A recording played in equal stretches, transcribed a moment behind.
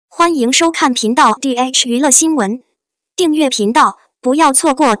欢迎收看频道 D.H 娱乐新闻，订阅频道，不要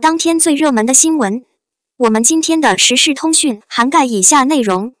错过当天最热门的新闻。我们今天的时事通讯涵盖以下内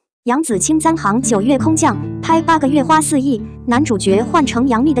容：杨紫清簪行9月空降，拍8个月花4亿，男主角换成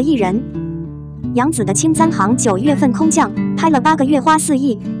杨幂的艺人。杨紫的清簪行9月份空降，拍了8个月花4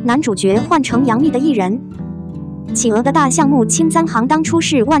亿，男主角换成杨幂的艺人。企鹅的大项目清簪行当初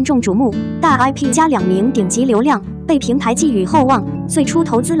是万众瞩目，大 IP 加2名顶级流量，被平台寄予厚望，最初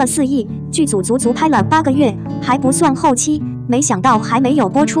投资了4亿，剧组足足拍了8个月，还不算后期，没想到还没有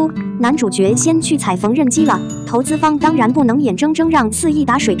播出，男主角先去踩缝纫机了，投资方当然不能眼睁睁让4亿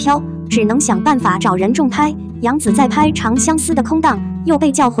打水漂，只能想办法找人重拍。杨紫在拍《长相思》的空档，又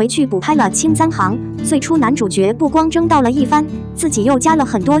被叫回去补拍了清簪行。最初男主角不光争到了一番，自己又加了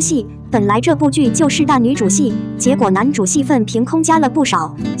很多戏。本来这部剧就是大女主戏，结果男主戏份凭空加了不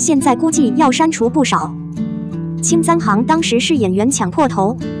少，现在估计要删除不少。清簪行当时是演员抢破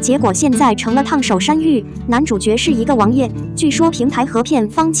头，结果现在成了烫手山芋。男主角是一个王爷，据说平台合片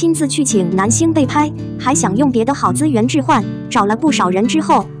方亲自去请男星被拍，还想用别的好资源置换，找了不少人之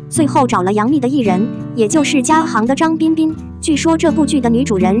后，最后找了杨幂的艺人，也就是嘉行的张彬彬。据说这部剧的女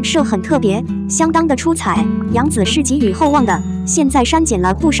主人设很特别，相当的出彩，杨紫是寄予厚望的。现在删减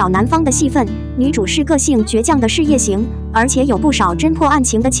了不少男方的戏份，女主是个性倔强的事业型，而且有不少侦破案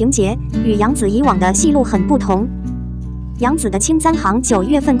情的情节，与杨紫以往的戏路很不同。杨紫的清簪行9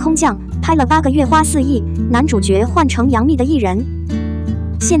月份空降，拍了8个月花4亿，男主角换成杨幂的艺人。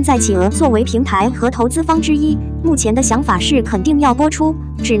现在企鹅作为平台和投资方之一，目前的想法是肯定要播出，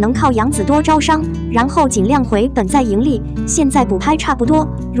只能靠杨紫多招商，然后尽量回本再盈利。现在补拍差不多，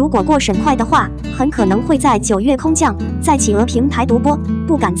如果过审快的话，很可能会在9月空降，在企鹅平台独播，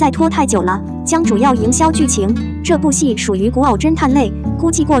不敢再拖太久了，将主要营销剧情。这部戏属于古偶侦探类，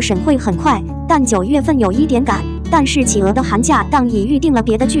估计过审会很快，但9月份有一点赶。但是企鹅的寒假档已预定了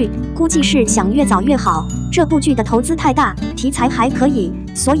别的剧，估计是想越早越好。这部剧的投资太大，题材还可以，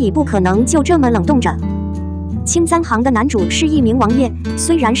所以不可能就这么冷冻着。清簪行的男主是一名王爷，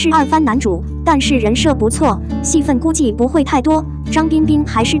虽然是2番男主，但是人设不错，戏份估计不会太多。张彬彬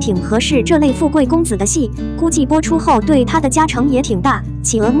还是挺合适这类富贵公子的戏，估计播出后对他的加成也挺大。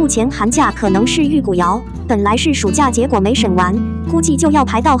企鹅目前寒假可能是玉骨遥，本来是暑假，结果没审完，估计就要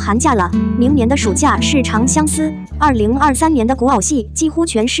排到寒假了。明年的暑假是长相思，2023年的古偶戏几乎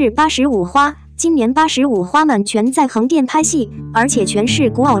全是85花。今年85花们全在横店拍戏，而且全是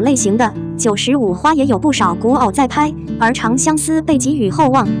古偶类型的，95花也有不少古偶在拍，而长相思被寄予厚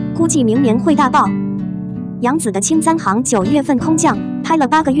望，估计明年会大爆。杨紫的清簪行9月份空降，拍了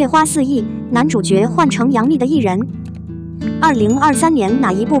8个月花4亿，男主角换成杨幂的艺人。2023年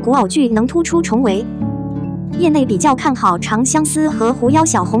哪一部古偶剧能突出重围？业内比较看好《长相思》和《狐妖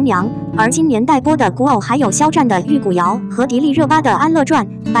小红娘》，而今年待播的古偶还有肖战的《玉骨遥》和迪丽热巴的《安乐传》，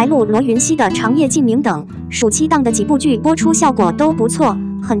白鹿罗云熙的《长夜烬明》等。暑期档的几部剧播出效果都不错，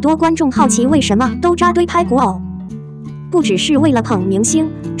很多观众好奇为什么都扎堆拍古偶，不只是为了捧明星，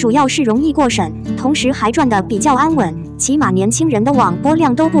主要是容易过审，同时还赚得比较安稳，起码年轻人的网播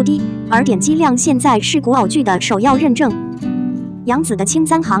量都不低，而点击量现在是古偶剧的首要认证。杨紫的清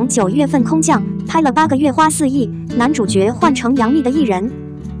簪行9月份空降，拍了8个月花4亿，男主角换成杨幂的艺人。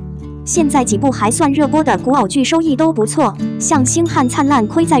现在几部还算热播的古偶剧收益都不错，像《星汉灿烂》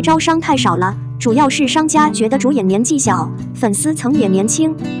亏在招商太少了，主要是商家觉得主演年纪小，粉丝层也年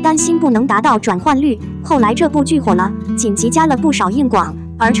轻，担心不能达到转换率。后来这部剧火了，紧急加了不少硬广，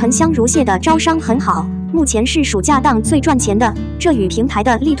而沉香如屑的招商很好，目前是暑假档最赚钱的，这与平台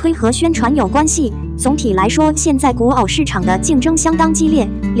的力推和宣传有关系。总体来说，现在古偶市场的竞争相当激烈，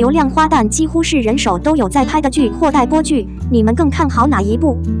流量花旦几乎是人手都有在拍的剧或待播剧，你们更看好哪一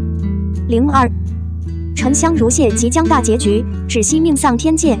部？02沉香如屑即将大结局，芷昔命丧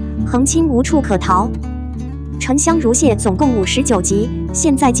天界，恒钦无处可逃。沉香如屑总共59集，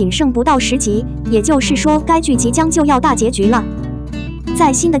现在仅剩不到10集，也就是说该剧即将就要大结局了。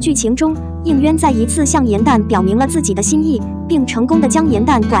在新的剧情中，应渊再一次向严旦表明了自己的心意，并成功的将严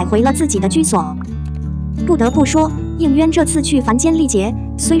旦拐回了自己的居所。不得不说，应渊这次去凡间历劫，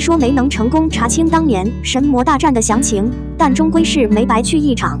虽说没能成功查清当年神魔大战的详情，但终归是没白去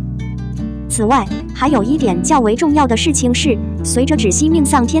一场。此外，还有一点较为重要的事情是，随着芷昔命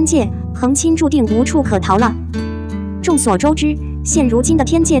丧天界，恒钦注定无处可逃了。众所周知，现如今的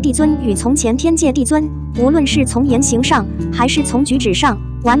天界帝尊与从前天界帝尊，无论是从言行上还是从举止上，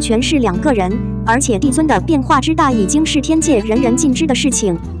完全是2个人，而且帝尊的变化之大已经是天界人人尽知的事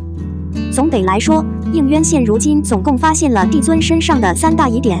情。总得来说，应渊现如今总共发现了帝尊身上的3大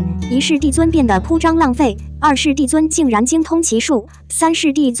疑点：一是帝尊变得铺张浪费；2是帝尊竟然精通奇术；3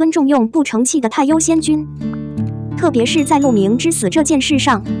是帝尊重用不成器的太优仙君。特别是在陆明之死这件事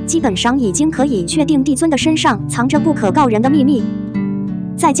上，基本上已经可以确定帝尊的身上藏着不可告人的秘密。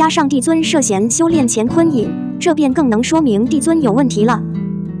再加上帝尊涉嫌修炼乾坤瘾，这便更能说明帝尊有问题了。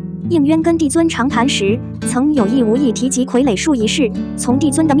应渊跟帝尊长谈时，曾有意无意提及傀儡术一事。从帝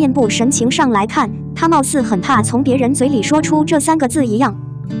尊的面部神情上来看，他貌似很怕从别人嘴里说出这3个字一样。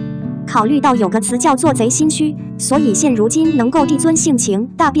考虑到有个词叫做贼心虚，所以现如今能够帝尊性情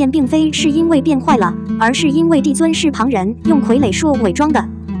大变，并非是因为变坏了，而是因为帝尊是旁人用傀儡术伪装的。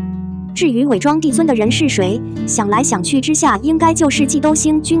至于伪装帝尊的人是谁，想来想去之下，应该就是季都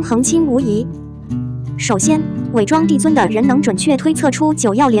星君恒钦无疑。首先，伪装帝尊的人能准确推测出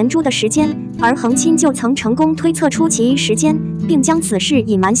9曜连珠的时间，而恒钦就曾成功推测出其时间，并将此事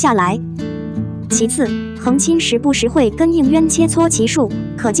隐瞒下来。其次，恒钦时不时会跟应渊切磋奇术，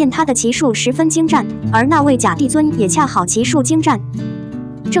可见他的奇术十分精湛，而那位假帝尊也恰好奇术精湛。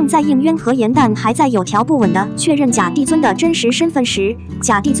正在应渊和颜淡还在有条不紊地确认假帝尊的真实身份时，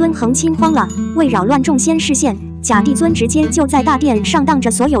假帝尊恒钦慌了，为扰乱众仙视线，假帝尊直接就在大殿上当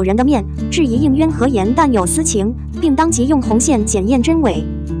着所有人的面质疑应渊和颜淡有私情，并当即用红线检验真伪。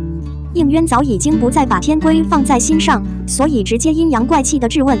应渊早已经不再把天规放在心上，所以直接阴阳怪气地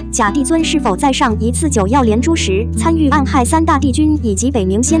质问假帝尊是否在上一次9曜连珠时参与暗害3大帝君以及北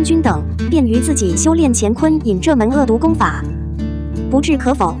冥仙君等，便于自己修炼乾坤引这门恶毒功法。不置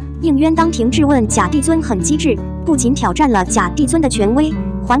可否，应渊当庭质问假帝尊很机智，不仅挑战了假帝尊的权威，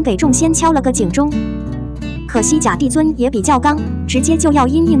还给众仙敲了个警钟。可惜假帝尊也比较刚，直接就要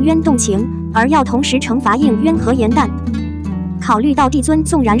因应渊动情，而要同时惩罚应渊和颜淡。考虑到帝尊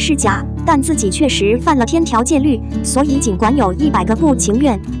纵然是假，但自己确实犯了天条戒律，所以尽管有100个不情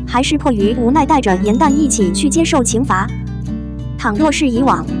愿，还是迫于无奈带着颜淡一起去接受刑罚。倘若是以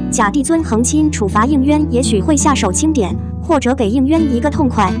往，假帝尊恒钦处罚应渊也许会下手轻点，或者给应渊一个痛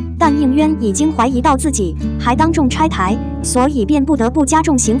快，但应渊已经怀疑到自己，还当众拆台，所以便不得不加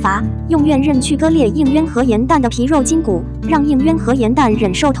重刑罚，用怨刃去割裂应渊和颜淡的皮肉筋骨，让应渊和颜淡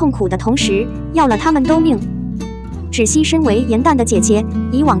忍受痛苦的同时，要了他们都命。芷昔身为颜淡的姐姐，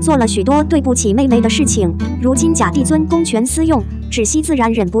以往做了许多对不起妹妹的事情，如今假帝尊公权私用，芷昔自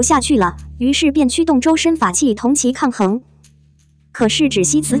然忍不下去了，于是便驱动周身法器同其抗衡。可是芷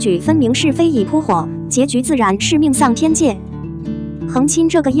昔此举分明是非已扑火，结局自然是命丧天界。恒钦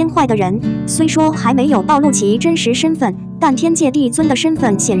这个阉坏的人，虽说还没有暴露其真实身份，但天界帝尊的身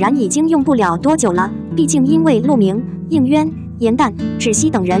份显然已经用不了多久了，毕竟因为陆明、应渊、颜淡、芷昔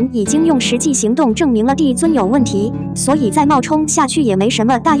等人已经用实际行动证明了帝尊有问题，所以再冒充下去也没什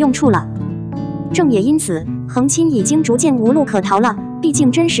么大用处了。正也因此，恒钦已经逐渐无路可逃了，毕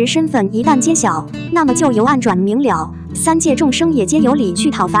竟真实身份一旦揭晓，那么就由暗转明了，3界众生也皆有理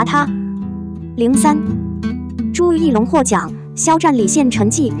去讨伐他。03，朱一龙获奖，肖战李现沉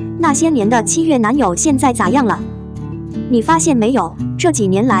寂，那些年的7月男友现在咋样了？你发现没有，这几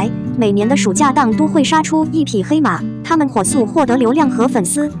年来，每年的暑假档都会杀出一匹黑马，他们火速获得流量和粉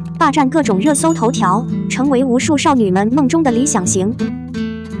丝，霸占各种热搜头条，成为无数少女们梦中的理想型。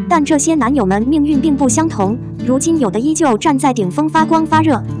但这些男友们命运并不相同，如今有的依旧站在顶峰发光发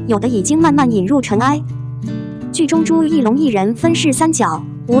热，有的已经慢慢引入尘埃。剧中朱一龙一人分饰3角，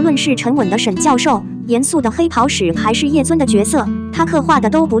无论是沉稳的沈教授、严肃的黑袍使，还是叶尊的角色，他刻画的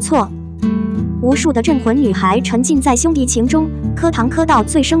都不错。无数的镇魂女孩沉浸在兄弟情中，磕糖磕到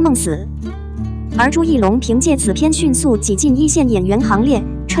醉生梦死。而朱一龙凭借此片迅速挤进1线演员行列，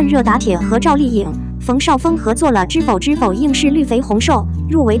趁热打铁和赵丽颖、冯绍峰合作了《知否知否》，应是绿肥红瘦，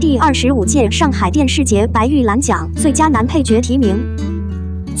入围第25届上海电视节白玉兰奖最佳男配角提名。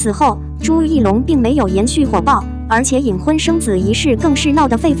此后，朱一龙并没有延续火爆，而且隐婚生子一事更是闹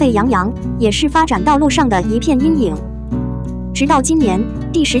得沸沸扬扬，也是发展道路上的一片阴影。直到今年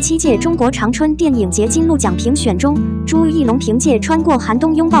第17届中国长春电影节金鹿奖评选中，朱一龙凭借《穿过寒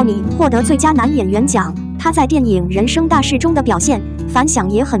冬拥抱你》获得最佳男演员奖。他在电影《人生大事》中的表现反响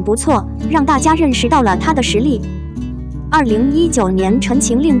也很不错，让大家认识到了他的实力。2019年《陈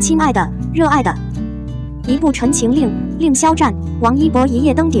情令》，亲爱的，热爱的，一部《陈情令》令肖战、王一博一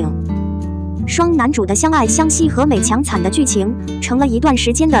夜登顶。双男主的相爱相惜和美强惨的剧情成了一段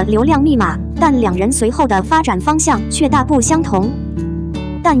时间的流量密码，但两人随后的发展方向却大不相同。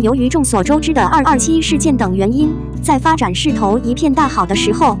但由于众所周知的227事件等原因，在发展势头一片大好的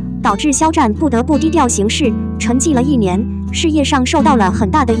时候，导致肖战不得不低调行事，沉寂了1年，事业上受到了很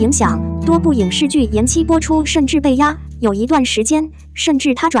大的影响，多部影视剧延期播出，甚至被压，有一段时间，甚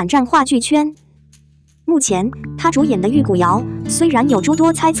至他转战话剧圈。目前他主演的《玉骨遥》虽然有诸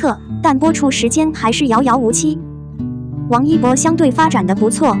多猜测，但播出时间还是遥遥无期。王一博相对发展的不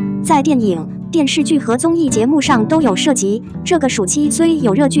错，在电影《电视剧和综艺节目上都有涉及。这个暑期虽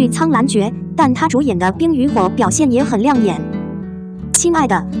有热剧《苍兰诀》，但她主演的《冰与火》表现也很亮眼。亲爱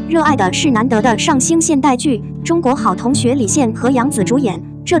的，热爱的是难得的上星现代剧，中国好同学李现和杨紫主演，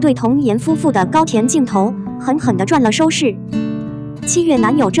这对童颜夫妇的高甜镜头狠狠地赚了收视。七月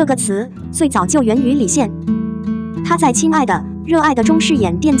男友这个词最早就源于李现，他在《亲爱的，热爱的》中饰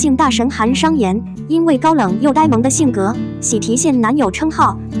演电竞大神韩商言，因为高冷又呆萌的性格，喜提现男友称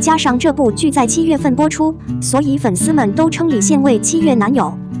号。加上这部剧在7月份播出，所以粉丝们都称李现为七月男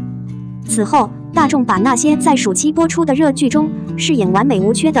友。此后，大众把那些在暑期播出的热剧中饰演完美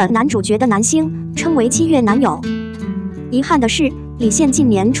无缺的男主角的男星称为七月男友。遗憾的是，李现近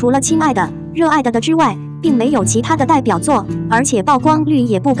年除了《亲爱的，热爱的》之外，并没有其他的代表作，而且曝光率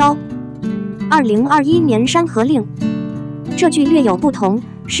也不高。2021年《山河令》这剧略有不同，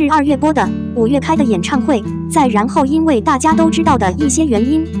是2月播的，5月开的演唱会，然后因为大家都知道的一些原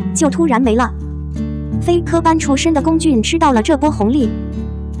因，就突然没了。非科班出身的龚俊吃到了这波红利，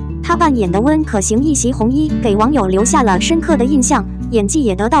他扮演的温可行一袭红衣给网友留下了深刻的印象，演技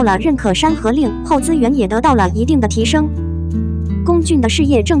也得到了认可，《山河令》后资源也得到了一定的提升。龚俊的事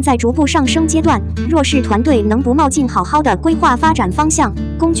业正在逐步上升阶段，若是团队能不冒进，好好的规划发展方向，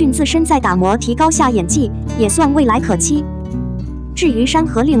龚俊自身在打磨提高下演技，也算未来可期。至于《山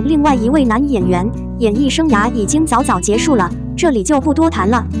河令》另外一位男演员，演艺生涯已经早早结束了，这里就不多谈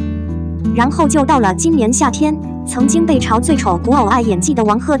了。然后就到了今年夏天，曾经被嘲最丑古偶爱演技的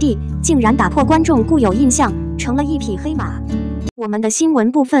王鹤棣，竟然打破观众固有印象，成了一匹黑马。我们的新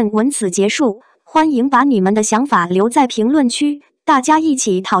闻部分文此结束，欢迎把你们的想法留在评论区，大家一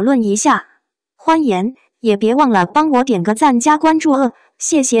起讨论一下。欢迎，也别忘了帮我点个赞加关注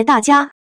谢谢大家。